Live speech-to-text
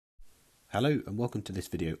Hello and welcome to this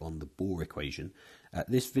video on the Bohr equation.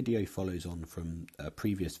 This video follows on from a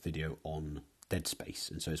previous video on dead space,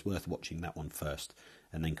 and so it's worth watching that one first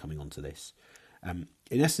and then coming on to this. In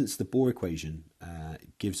essence, the Bohr equation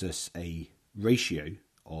gives us a ratio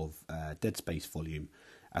of dead space volume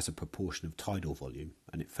as a proportion of tidal volume,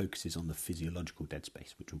 and it focuses on the physiological dead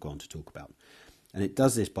space, which we'll go on to talk about. And it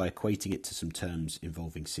does this by equating it to some terms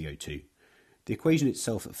involving CO2. The equation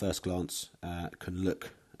itself at first glance can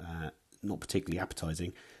look not particularly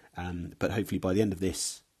appetizing, but hopefully by the end of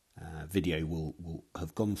this video we'll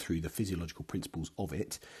have gone through the physiological principles of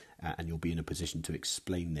it, and you'll be in a position to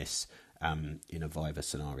explain this in a viva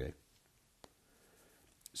scenario.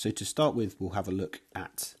 So to start with, we'll have a look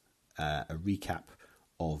at a recap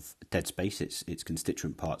of dead space, its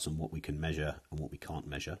constituent parts, and what we can measure and what we can't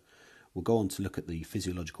measure. We'll go on to look at the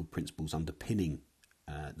physiological principles underpinning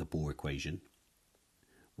the Bohr equation.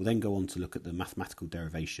 We'll then go on to look at the mathematical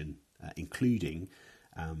derivation, including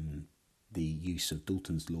the use of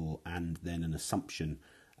Dalton's Law, and then an assumption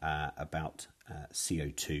about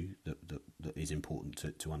CO2 that is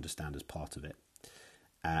important to understand as part of it.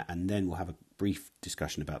 And then we'll have a brief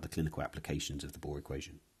discussion about the clinical applications of the Bohr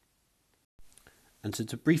equation. And so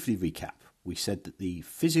to briefly recap, we said that the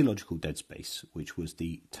physiological dead space, which was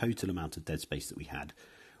the total amount of dead space that we had,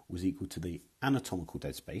 was equal to the anatomical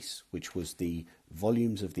dead space, which was the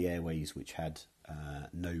volumes of the airways which had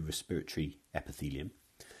no respiratory epithelium,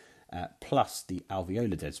 plus the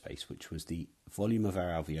alveolar dead space, which was the volume of our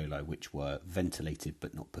alveoli which were ventilated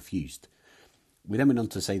but not perfused. We then went on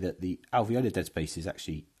to say that the alveolar dead space is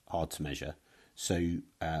actually hard to measure, so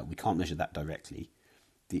we can't measure that directly.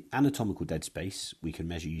 The anatomical dead space we can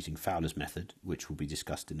measure using Fowler's method, which will be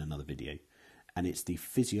discussed in another video, and it's the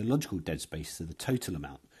physiological dead space, so the total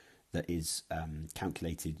amount, that is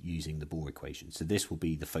calculated using the Bohr equation. So this will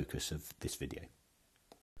be the focus of this video.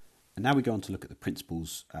 And now we go on to look at the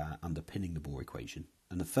principles underpinning the Bohr equation.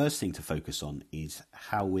 And the first thing to focus on is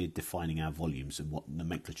how we're defining our volumes and what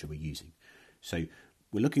nomenclature we're using. So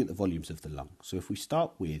we're looking at the volumes of the lung. So if we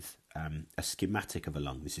start with a schematic of a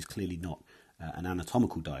lung, this is clearly not an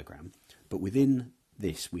anatomical diagram, but within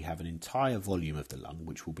this we have an entire volume of the lung,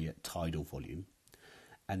 which will be at tidal volume.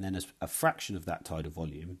 And then as a fraction of that tidal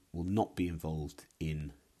volume will not be involved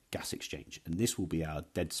in gas exchange. And this will be our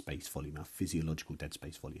dead space volume, our physiological dead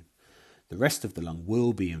space volume. The rest of the lung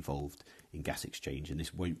will be involved in gas exchange, and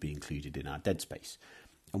this won't be included in our dead space.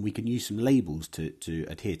 And we can use some labels to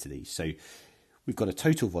adhere to these. So we've got a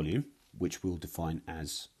total volume, which we'll define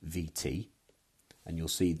as VT. And you'll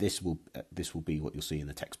see this will be what you'll see in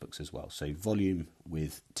the textbooks as well. So volume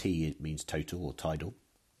with T, it means total or tidal.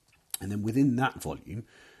 And then within that volume,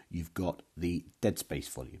 you've got the dead space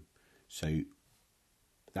volume. So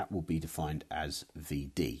that will be defined as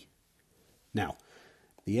VD. Now,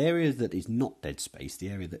 the area that is not dead space, the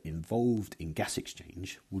area that involved in gas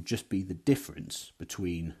exchange, will just be the difference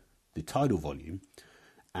between the tidal volume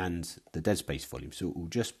and the dead space volume. So it will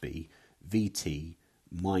just be VT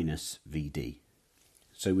minus VD.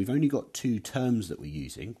 So we've only got two terms that we're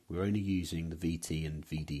using. We're only using the VT and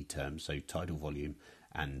VD terms, so tidal volume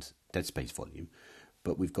and dead space volume.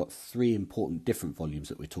 But we've got three important different volumes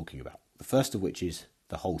that we're talking about. The first of which is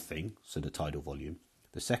the whole thing, so the tidal volume.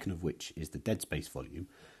 The second of which is the dead space volume.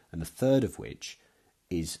 And the third of which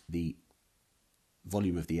is the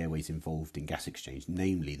volume of the airways involved in gas exchange,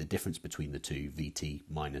 namely the difference between the two, VT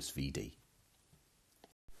minus VD.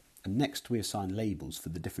 And next we assign labels for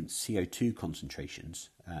the different CO2 concentrations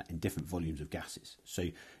in different volumes of gases. So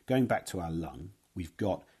going back to our lung, we've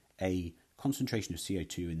got a concentration of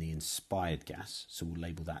CO2 in the inspired gas, so we'll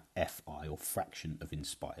label that Fi, or fraction of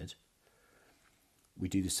inspired. We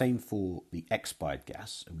do the same for the expired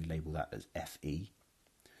gas, and we label that as Fe.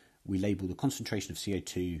 We label the concentration of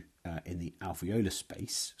CO2 in the alveolar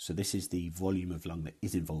space, so this is the volume of lung that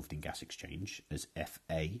is involved in gas exchange, as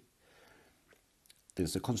Fa.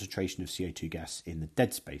 There's the concentration of CO2 gas in the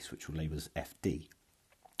dead space, which we'll label as Fd.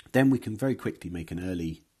 Then we can very quickly make an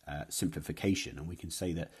early simplification, and we can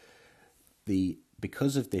say that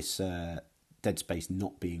because of this dead space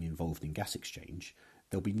not being involved in gas exchange,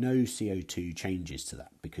 there'll be no CO2 changes to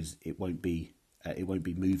that, because it won't be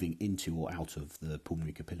moving into or out of the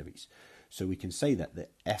pulmonary capillaries. So we can say that the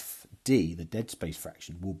Fd, the dead space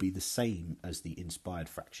fraction, will be the same as the inspired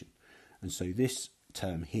fraction. And so this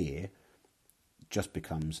term here just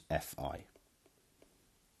becomes Fi.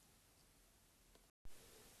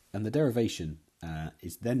 And the derivation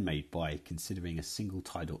is then made by considering a single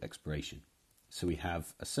tidal expiration. So we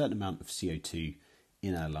have a certain amount of CO2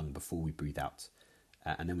 in our lung before we breathe out,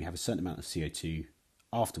 and then we have a certain amount of CO2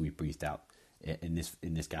 after we've breathed out in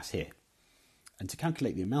this gas here. And to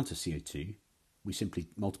calculate the amount of CO2, we simply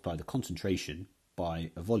multiply the concentration by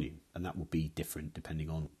a volume, and that will be different depending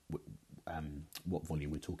on what volume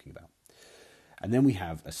we're talking about. And then we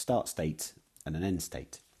have a start state and an end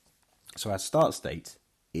state. So our start state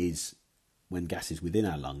is when gas is within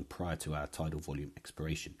our lung prior to our tidal volume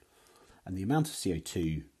expiration. And the amount of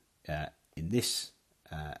CO2 at this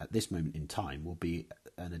moment in time will be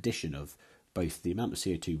an addition of both the amount of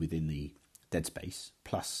CO2 within the dead space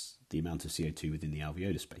plus the amount of CO2 within the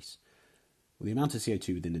alveolar space. Well, the amount of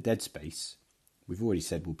CO2 within the dead space, we've already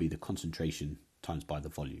said, will be the concentration times by the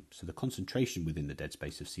volume. So the concentration within the dead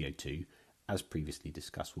space of CO2, as previously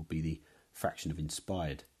discussed, will be the fraction of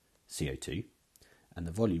inspired CO2, and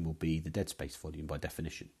the volume will be the dead space volume by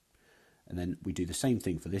definition. And then we do the same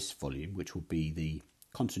thing for this volume, which will be the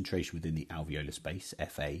concentration within the alveolar space,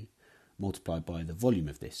 FA, multiplied by the volume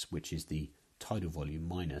of this, which is the tidal volume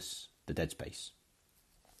minus the dead space.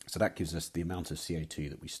 So that gives us the amount of CO2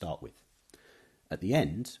 that we start with. At the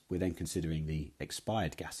end, we're then considering the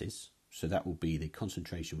expired gases, so that will be the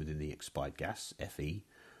concentration within the expired gas, Fe,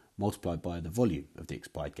 multiplied by the volume of the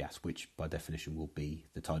expired gas, which by definition will be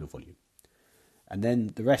the tidal volume. And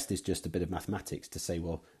then the rest is just a bit of mathematics to say,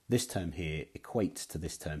 well, this term here equates to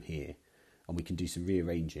this term here, and we can do some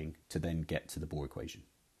rearranging to then get to the Bohr equation.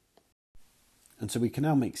 And so we can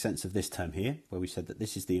now make sense of this term here, where we said that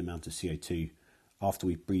this is the amount of CO2 after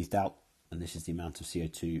we've breathed out, and this is the amount of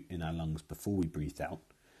CO2 in our lungs before we breathed out.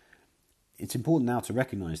 It's important now to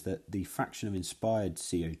recognise that the fraction of inspired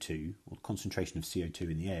CO2, or concentration of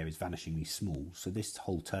CO2 in the air, is vanishingly small, so this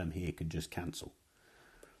whole term here can just cancel.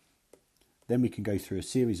 Then we can go through a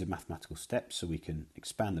series of mathematical steps, so we can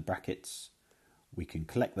expand the brackets, we can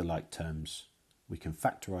collect the like terms, we can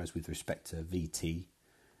factorise with respect to Vt,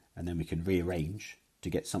 and then we can rearrange to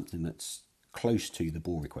get something that's close to the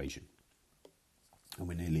Bohr equation. And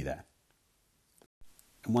we're nearly there.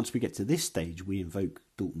 And once we get to this stage, we invoke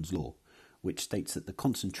Dalton's Law, which states that the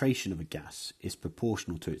concentration of a gas is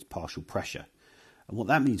proportional to its partial pressure. And what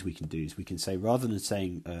that means we can do is we can say, rather than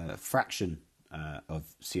saying a fraction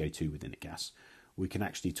of CO2 within a gas, we can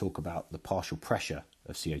actually talk about the partial pressure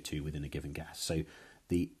of CO2 within a given gas. So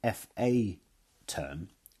the FA term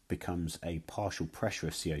becomes a partial pressure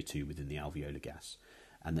of CO2 within the alveolar gas,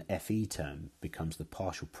 and the FE term becomes the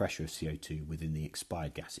partial pressure of CO2 within the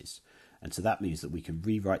expired gases. And so that means that we can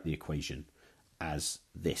rewrite the equation as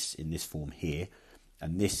this, in this form here,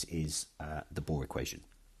 and this is the Bohr equation.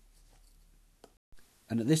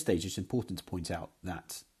 And at this stage, it's important to point out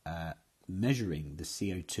that measuring the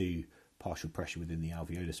CO2 partial pressure within the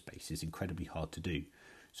alveolar space is incredibly hard to do.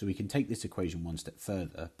 So we can take this equation one step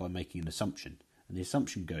further by making an assumption. And the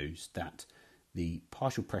assumption goes that the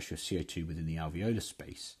partial pressure of CO2 within the alveolar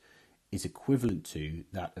space is equivalent to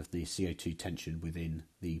that of the CO2 tension within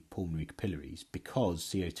the pulmonary capillaries, because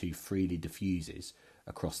CO2 freely diffuses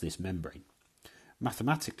across this membrane.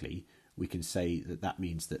 Mathematically, we can say that that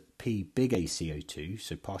means that P big A CO2,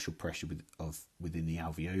 so partial pressure within the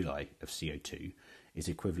alveoli of CO2, is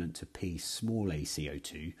equivalent to P small a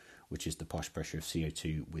CO2, which is the partial pressure of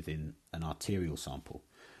CO2 within an arterial sample.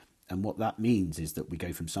 And what that means is that we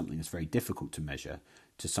go from something that's very difficult to measure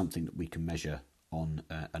to something that we can measure on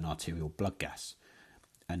an arterial blood gas.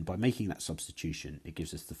 And by making that substitution, it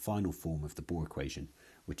gives us the final form of the Bohr equation,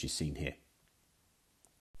 which is seen here.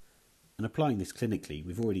 And applying this clinically,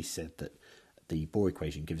 we've already said that the Bohr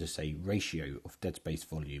equation gives us a ratio of dead space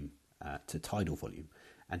volume to tidal volume,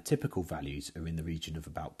 and typical values are in the region of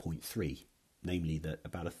about 0.3, namely that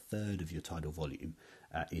about a third of your tidal volume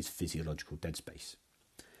is physiological dead space.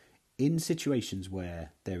 In situations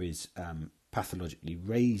where there is pathologically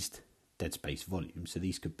raised dead space volume, so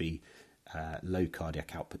these could be low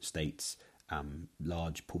cardiac output states,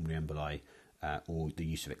 large pulmonary emboli, or the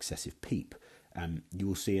use of excessive PEEP, you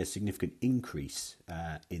will see a significant increase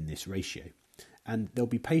in this ratio. And there'll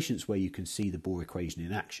be patients where you can see the Bohr equation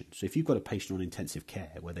in action. So if you've got a patient on intensive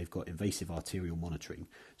care where they've got invasive arterial monitoring,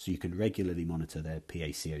 so you can regularly monitor their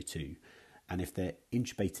PaCO2, and if they're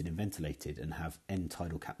intubated and ventilated and have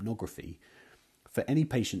end-tidal capnography, for any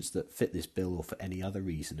patients that fit this bill or for any other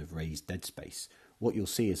reason of raised dead space, what you'll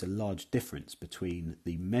see is a large difference between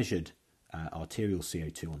the measured arterial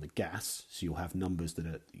CO2 on the gas, so you'll have numbers that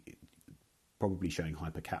are probably showing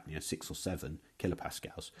hypercapnia, 6 or 7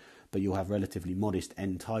 kilopascals, but you'll have relatively modest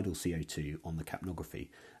end-tidal CO2 on the capnography,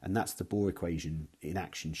 and that's the Bohr equation in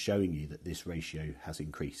action showing you that this ratio has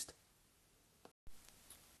increased.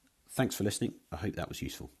 Thanks for listening. I hope that was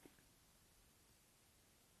useful.